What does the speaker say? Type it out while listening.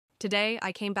Today,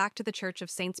 I came back to the Church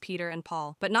of Saints Peter and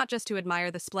Paul, but not just to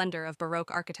admire the splendor of Baroque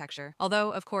architecture,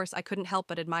 although, of course, I couldn't help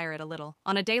but admire it a little.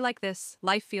 On a day like this,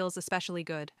 life feels especially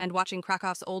good, and watching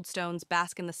Krakow's old stones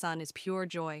bask in the sun is pure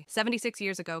joy. 76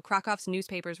 years ago, Krakow's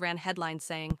newspapers ran headlines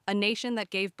saying, "A nation that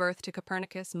gave birth to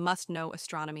Copernicus must know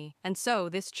astronomy." And so,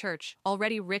 this church,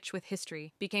 already rich with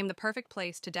history, became the perfect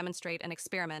place to demonstrate an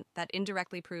experiment that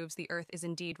indirectly proves the Earth is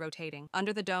indeed rotating.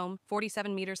 Under the dome,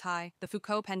 47 meters high, the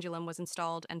Foucault Pendulum was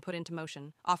installed and put into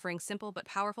motion, offering simple but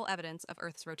powerful evidence of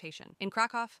Earth's rotation. In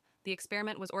Krakow, the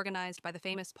experiment was organized by the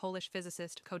famous Polish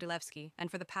physicist Kodylewski,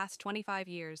 and for the past 25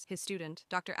 years, his student,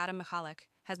 Dr. Adam Michalek,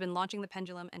 has been launching the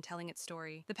pendulum and telling its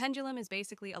story. The pendulum is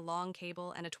basically a long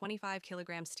cable and a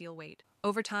 25-kilogram steel weight.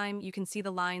 Over time, you can see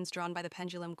the lines drawn by the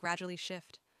pendulum gradually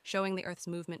shift, showing the Earth's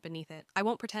movement beneath it. I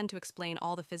won't pretend to explain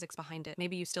all the physics behind it.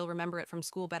 Maybe you still remember it from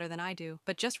school better than I do.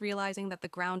 But just realizing that the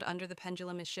ground under the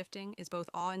pendulum is shifting is both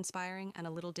awe-inspiring and a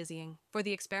little dizzying. For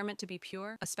the experiment to be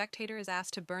pure, a spectator is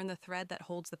asked to burn the thread that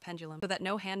holds the pendulum so that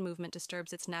no hand movement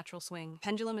disturbs its natural swing.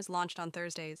 Pendulum is launched on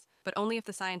Thursdays, but only if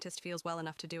the scientist feels well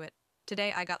enough to do it.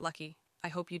 Today I got lucky. I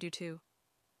hope you do too.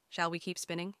 Shall we keep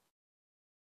spinning?